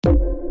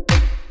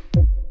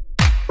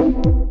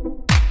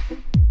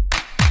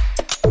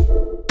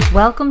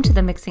Welcome to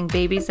the Mixing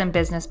Babies and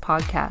Business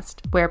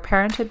podcast, where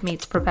parenthood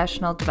meets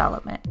professional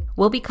development.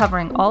 We'll be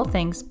covering all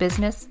things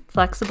business,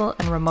 flexible,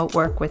 and remote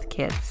work with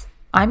kids.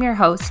 I'm your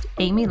host,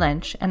 Amy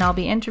Lynch, and I'll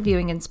be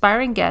interviewing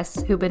inspiring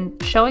guests who've been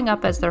showing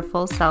up as their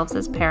full selves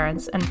as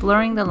parents and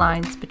blurring the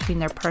lines between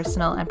their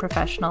personal and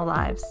professional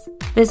lives.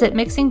 Visit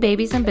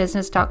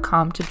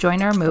mixingbabiesandbusiness.com to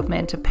join our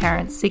movement of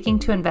parents seeking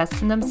to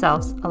invest in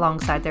themselves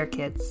alongside their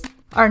kids.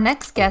 Our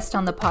next guest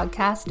on the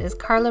podcast is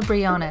Carla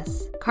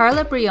Briones.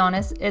 Carla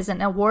Briones is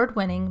an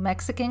award-winning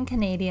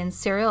Mexican-Canadian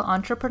serial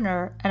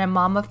entrepreneur and a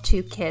mom of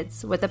 2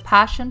 kids with a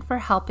passion for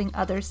helping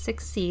others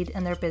succeed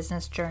in their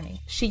business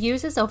journey. She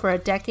uses over a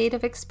decade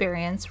of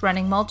experience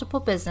running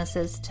multiple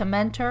businesses to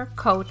mentor,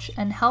 coach,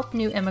 and help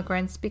new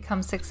immigrants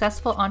become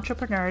successful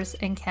entrepreneurs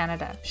in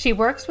Canada. She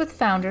works with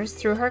founders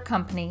through her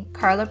company,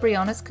 Carla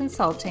Briones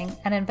Consulting,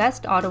 and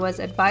Invest Ottawa's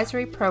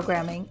advisory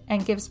programming,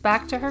 and gives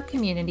back to her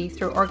community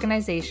through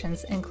organizations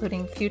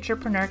including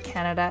Futurepreneur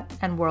Canada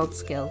and World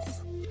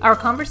Skills. Our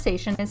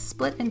conversation is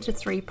split into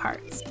 3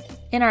 parts.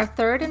 In our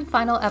 3rd and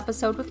final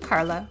episode with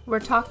Carla, we're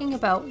talking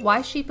about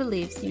why she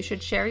believes you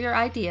should share your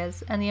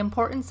ideas and the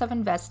importance of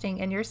investing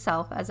in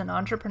yourself as an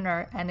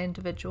entrepreneur and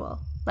individual.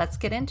 Let's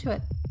get into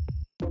it.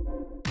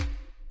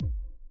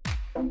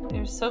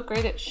 You're so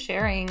great at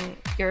sharing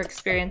your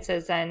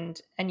experiences and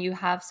you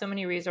have so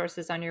many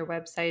resources on your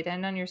website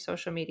and on your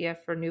social media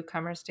for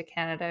newcomers to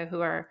Canada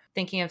who are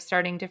thinking of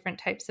starting different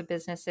types of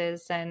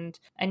businesses, and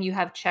you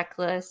have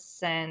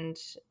checklists and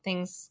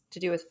things to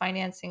do with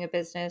financing a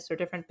business or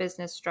different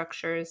business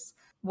structures.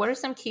 What are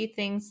some key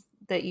things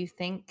that you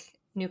think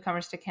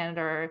newcomers to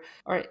Canada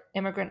or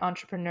immigrant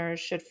entrepreneurs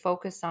should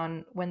focus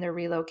on when they're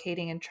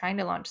relocating and trying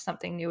to launch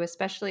something new,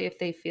 especially if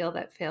they feel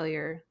that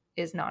failure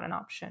is not an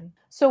option?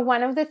 So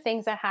one of the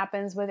things that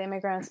happens with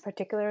immigrants,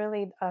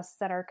 particularly us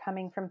that are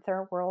coming from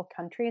third world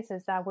countries,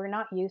 is that we're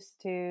not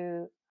used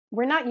to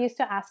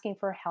asking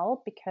for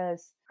help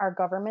because our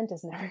government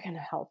is never going to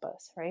help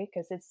us, right?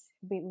 Because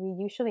we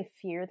usually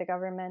fear the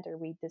government, or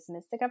we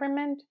dismiss the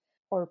government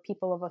or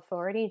people of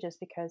authority just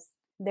because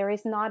there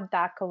is not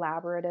that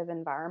collaborative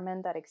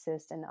environment that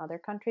exists in other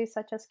countries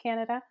such as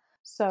Canada.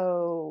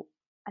 So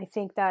I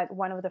think that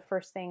one of the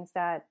first things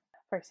that,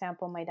 for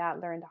example, my dad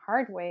learned the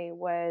hard way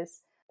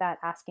was that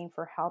asking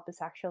for help is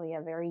actually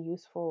a very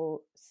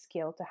useful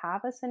skill to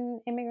have as an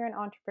immigrant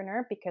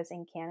entrepreneur, because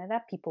in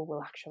Canada, people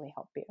will actually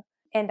help you.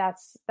 And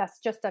that's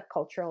just a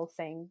cultural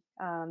thing.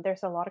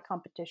 There's a lot of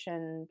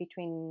competition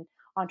between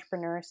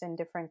entrepreneurs in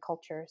different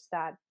cultures,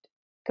 that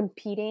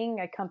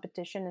a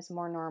competition is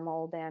more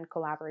normal than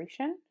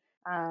collaboration.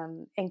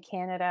 In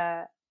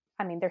Canada,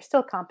 I mean, there's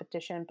still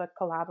competition, but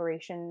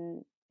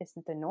collaboration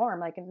isn't the norm.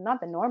 Like,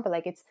 not the norm, but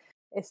like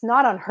it's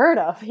not unheard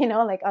of,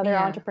 like other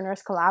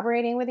entrepreneurs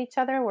collaborating with each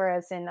other.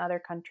 Whereas in other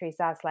countries,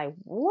 that's like,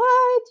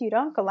 what? You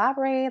don't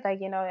collaborate? Like,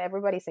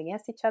 everybody's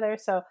against each other.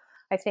 So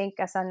I think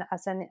as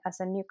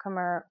a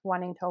newcomer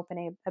wanting to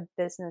open a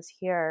business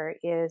here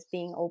is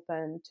being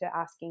open to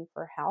asking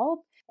for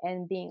help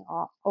and being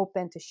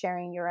open to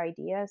sharing your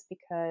ideas,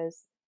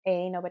 because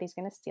nobody's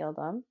going to steal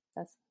them.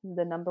 That's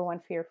the number one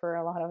fear for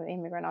a lot of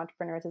immigrant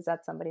entrepreneurs, is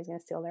that somebody's going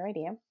to steal their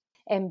idea.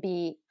 And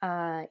B,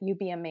 you'd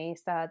be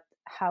amazed at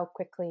how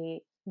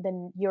quickly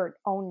your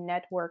own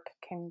network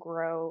can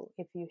grow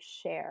if you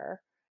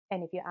share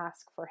and if you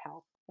ask for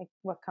help. Like,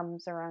 what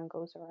comes around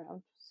goes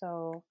around.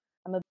 So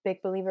I'm a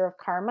big believer of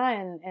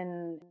karma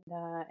and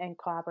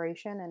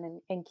collaboration.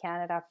 And in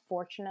Canada,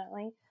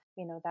 fortunately,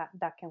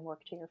 that can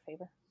work to your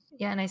favor.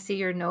 Yeah, and I see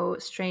you're no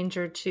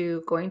stranger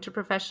to going to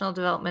professional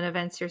development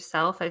events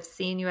yourself. I've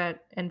seen you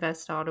at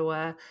Invest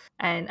Ottawa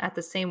and at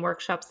the same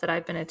workshops that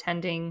I've been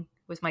attending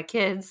with my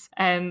kids,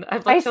 and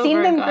I've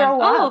seen them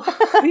grow up.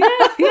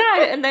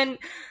 Yeah. And then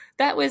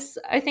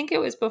I think it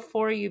was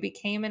before you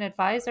became an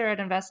advisor at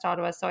Invest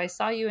Ottawa. So I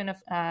saw you in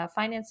a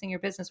financing your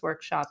business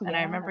workshop, and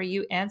I remember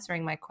you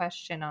answering my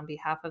question on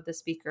behalf of the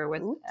speaker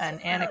with an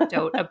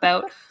anecdote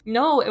about.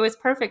 No, it was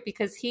perfect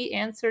because he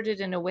answered it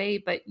in a way,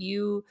 but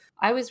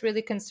I was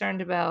really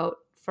concerned about,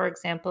 for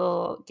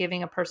example,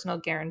 giving a personal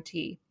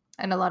guarantee,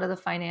 and a lot of the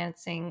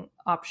financing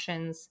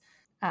options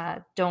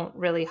don't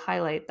really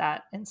highlight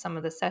that in some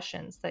of the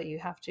sessions, that you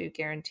have to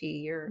guarantee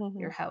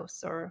your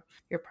house or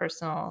your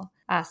personal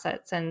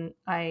assets. And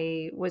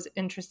I was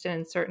interested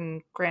in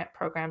certain grant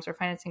programs or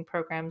financing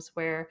programs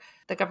where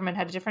the government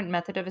had a different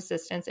method of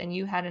assistance, and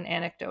you had an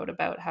anecdote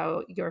about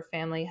how your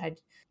family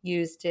had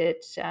used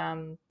it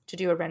to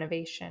do a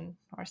renovation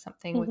or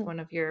something with one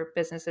of your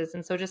businesses.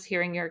 And so just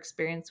hearing your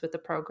experience with the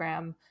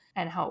program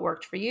and how it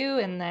worked for you.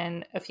 And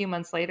then a few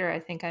months later, I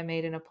think I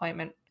made an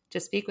appointment to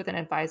speak with an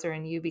advisor,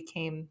 and you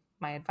became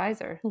my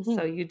advisor.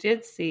 So you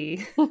did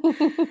see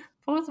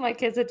both my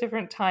kids at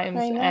different times.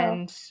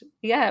 And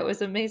yeah, it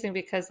was amazing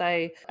because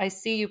I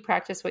see you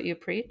practice what you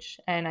preach,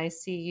 and I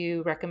see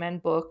you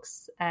recommend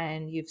books,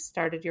 and you've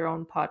started your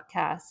own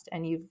podcast,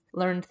 and you've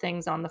learned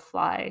things on the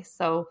fly.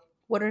 So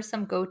What are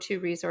some go-to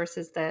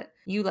resources that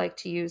you like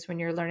to use when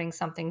you're learning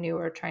something new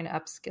or trying to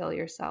upskill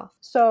yourself?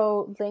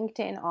 So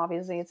LinkedIn,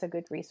 obviously, it's a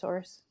good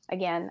resource.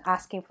 Again,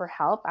 asking for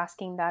help,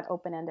 asking that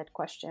open-ended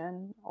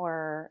question,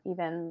 or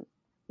even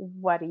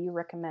what do you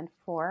recommend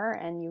for?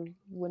 And you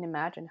wouldn't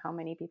imagine how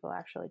many people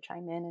actually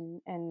chime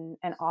in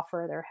and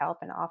offer their help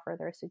and offer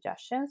their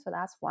suggestions. So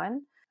that's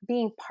one.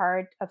 Being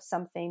part of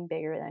something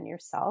bigger than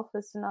yourself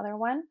is another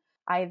one,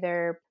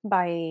 either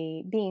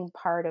by being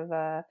part of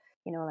a,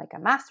 like a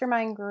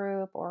mastermind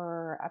group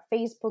or a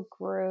Facebook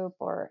group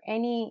or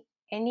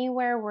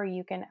anywhere where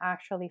you can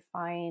actually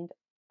find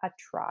a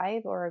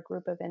tribe or a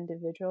group of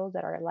individuals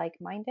that are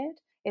like-minded.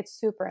 It's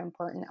super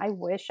important. I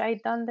wish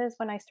I'd done this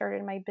when I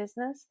started my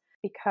business,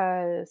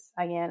 because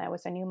again, I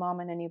was a new mom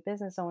and a new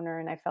business owner,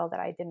 and I felt that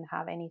I didn't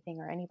have anything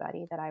or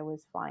anybody, that I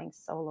was flying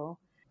solo.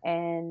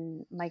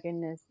 And my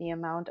goodness, the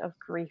amount of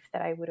grief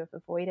that I would have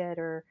avoided,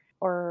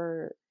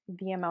 or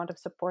the amount of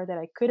support that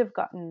I could have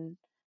gotten,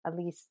 at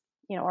least,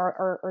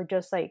 or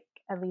just like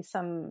at least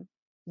some,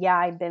 yeah,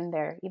 I've been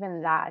there.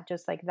 Even that,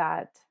 just like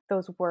that,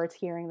 those words,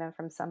 hearing them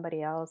from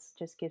somebody else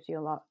just gives you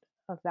a lot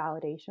of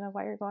validation of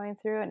what you're going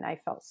through. And I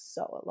felt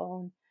so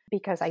alone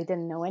because I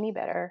didn't know any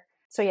better.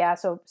 So yeah,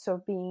 so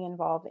being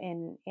involved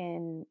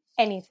in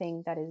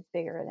anything that is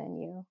bigger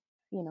than you,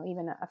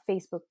 even a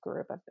Facebook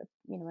group, a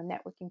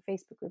networking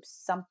Facebook group,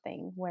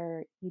 something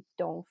where you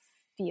don't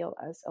feel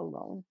as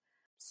alone.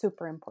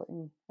 Super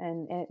important,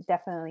 and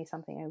definitely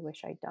something I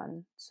wish I'd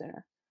done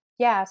sooner.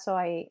 Yeah,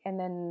 and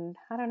then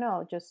I don't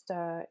know, just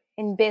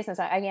in business,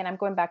 again, I'm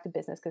going back to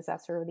business because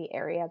that's sort of the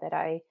area that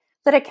I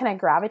kind of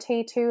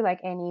gravitate to. Like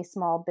any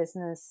small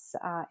business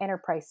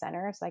enterprise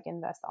centers like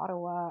Invest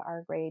Ottawa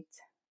are great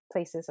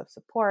places of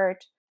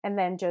support. And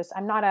then just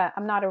I'm not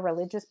a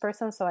religious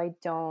person, so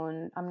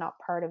I'm not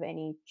part of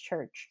any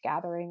church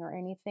gathering or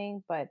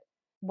anything. But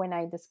when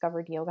I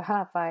discovered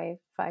yoga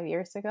five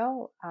years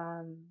ago,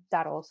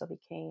 that also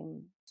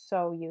became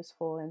so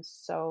useful and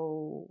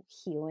so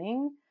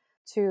healing,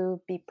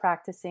 to be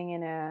practicing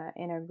in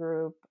a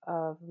group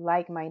of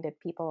like-minded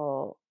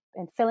people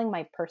and filling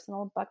my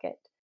personal bucket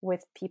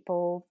with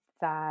people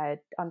that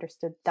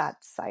understood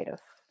that side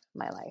of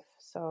my life.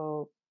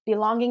 So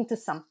belonging to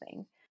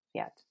something,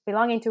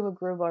 belonging to a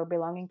group or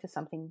belonging to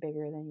something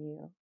bigger than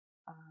you,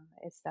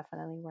 is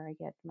definitely where I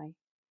get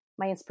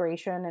my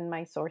inspiration and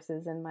my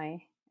sources and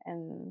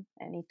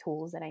any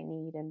tools that I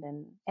need,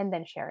 and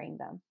then sharing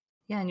them.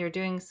 Yeah, and you're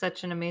doing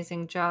such an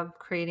amazing job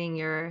creating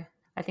your,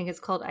 I think it's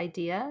called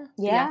IDEA,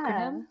 the Yeah.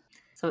 acronym.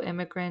 So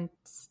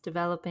Immigrants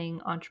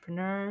Developing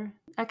Entrepreneur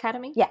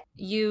Academy. Yeah.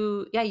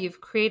 You've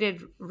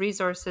created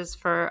resources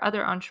for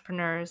other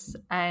entrepreneurs.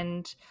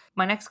 And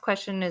my next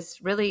question is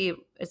really,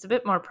 it's a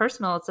bit more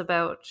personal. It's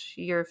about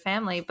your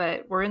family,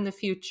 but we're in the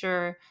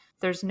future.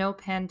 There's no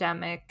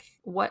pandemic.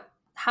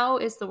 How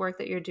is the work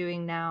that you're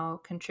doing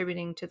now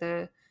contributing to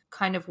the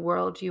kind of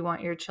world you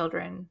want your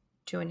children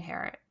to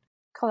inherit?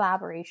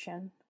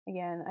 Collaboration.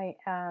 Again,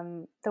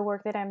 the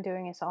work that I'm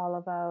doing is all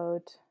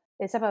about,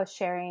 it's about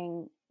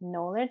sharing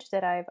knowledge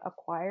that I've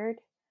acquired.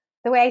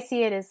 The way I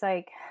see it is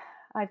like,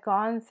 I've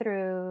gone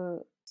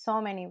through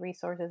so many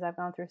resources, I've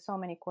gone through so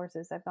many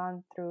courses, I've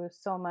gone through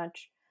so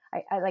much.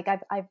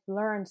 I've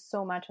learned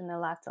so much in the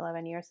last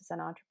 11 years as an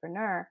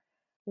entrepreneur.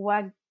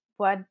 What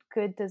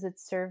good does it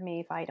serve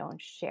me if I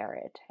don't share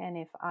it? And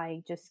if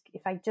I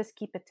just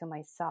keep it to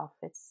myself,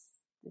 it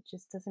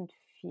just doesn't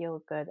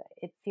feel good.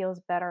 It feels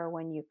better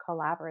when you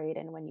collaborate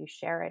and when you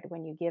share it,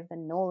 when you give the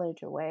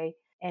knowledge away,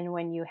 and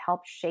when you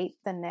help shape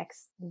the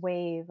next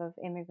wave of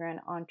immigrant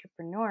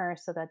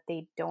entrepreneurs so that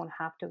they don't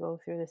have to go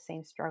through the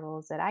same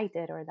struggles that I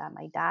did or that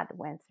my dad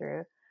went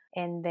through.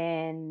 And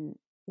then,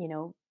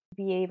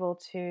 be able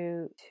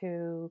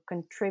to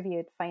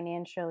contribute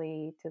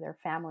financially to their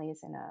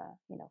families in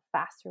a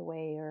faster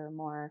way, or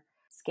more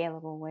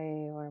scalable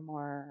way, or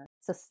more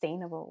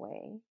sustainable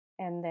way.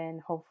 And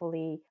then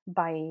hopefully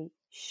by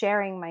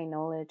sharing my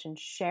knowledge and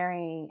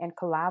sharing and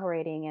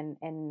collaborating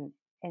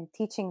and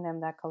teaching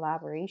them that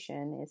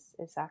collaboration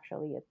is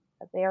actually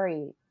a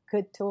very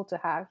good tool to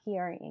have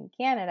here in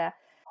Canada.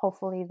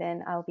 Hopefully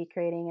then I'll be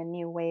creating a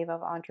new wave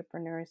of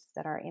entrepreneurs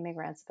that are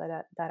immigrants, but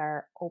that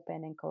are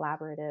open and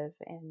collaborative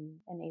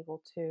and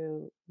able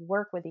to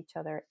work with each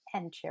other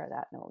and share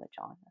that knowledge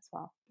on as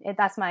well.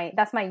 That's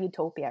my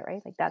utopia,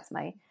 right? Like that's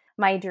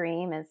my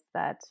dream, is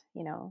that,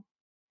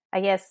 I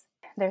guess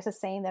there's a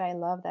saying that I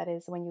love that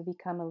is, when you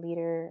become a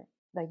leader,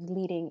 like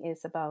leading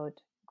is about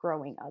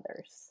growing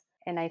others.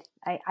 And I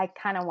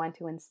kind of want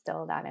to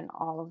instill that in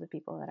all of the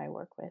people that I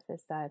work with,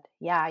 is that,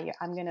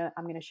 I'm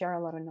gonna share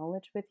a lot of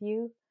knowledge with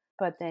you,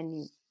 but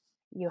then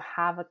you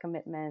have a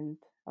commitment,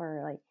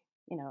 or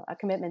a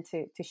commitment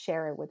to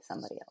share it with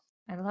somebody else.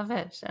 I love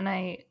it. And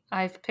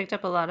I've picked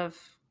up a lot of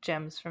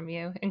gems from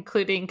you,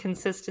 including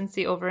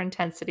consistency over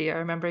intensity. I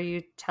remember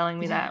you telling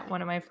me that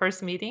one of my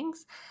first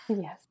meetings.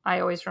 Yes.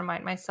 I always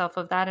remind myself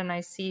of that, and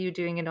I see you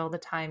doing it all the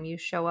time. You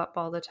show up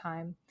all the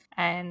time.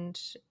 And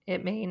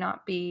it may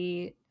not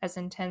be as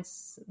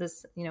intense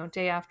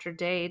day after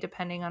day,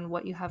 depending on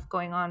what you have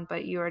going on,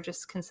 but you are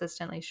just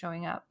consistently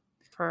showing up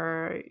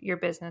for your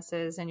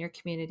businesses and your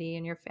community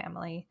and your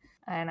family.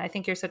 And I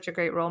think you're such a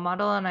great role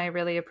model, and I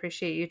really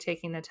appreciate you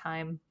taking the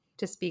time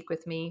to speak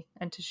with me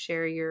and to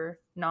share your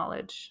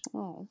knowledge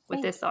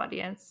with this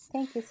audience.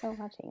 Thank you so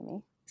much,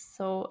 Amy.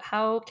 So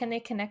how can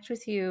they connect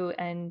with you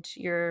and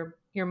your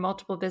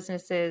multiple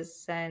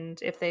businesses? And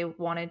if they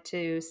wanted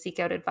to seek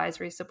out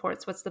advisory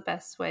supports, what's the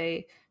best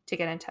way to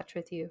get in touch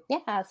with you?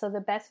 Yeah, so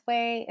the best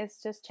way is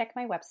just check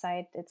my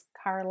website. It's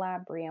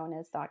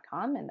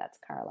carlabriones.com, and that's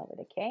Carla with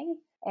a K.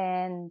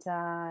 And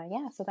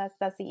so that's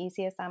the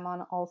easiest. I'm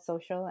on all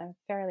social. I'm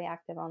fairly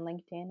active on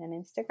LinkedIn and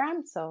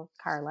Instagram. So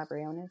Carla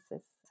Briones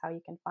is how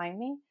you can find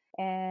me.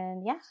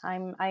 And yeah,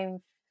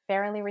 I'm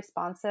fairly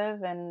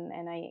responsive,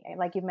 and I,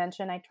 like you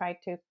mentioned, I try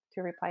to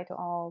reply to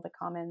all the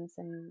comments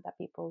and that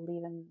people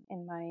leave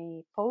in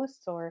my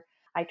posts, or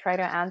I try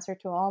to answer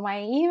to all my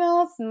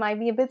emails. It might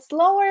be a bit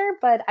slower,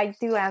 but I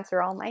do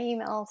answer all my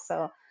emails.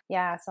 So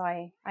yeah, so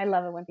I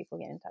love it when people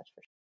get in touch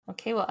for sure.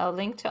 Okay, well, I'll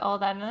link to all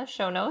that in the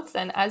show notes.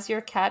 And as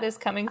your cat is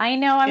coming I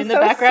know, I'm in the so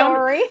background,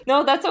 sorry.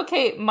 No, that's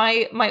okay.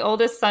 My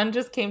oldest son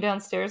just came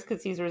downstairs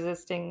because he's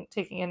resisting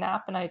taking a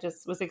nap, and I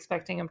just was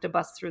expecting him to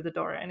bust through the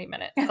door any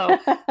minute. So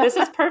this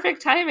is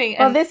perfect timing.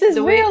 Well, this is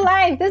real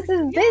life. This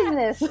is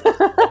business.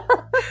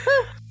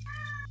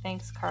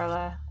 Thanks,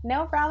 Carla.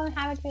 No problem.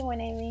 Have a good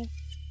one, Amy.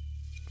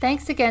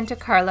 Thanks again to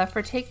Carla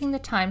for taking the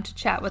time to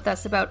chat with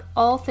us about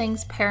all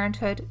things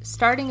parenthood,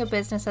 starting a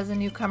business as a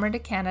newcomer to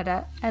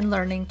Canada, and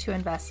learning to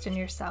invest in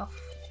yourself.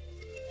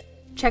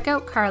 Check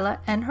out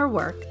Carla and her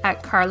work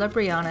at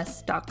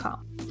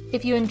carlabriones.com.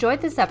 If you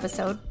enjoyed this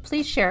episode,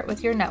 please share it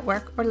with your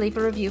network or leave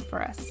a review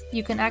for us.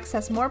 You can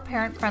access more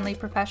parent-friendly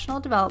professional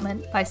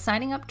development by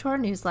signing up to our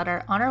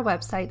newsletter on our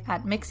website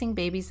at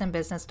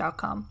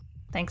mixingbabiesandbusiness.com.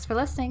 Thanks for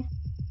listening.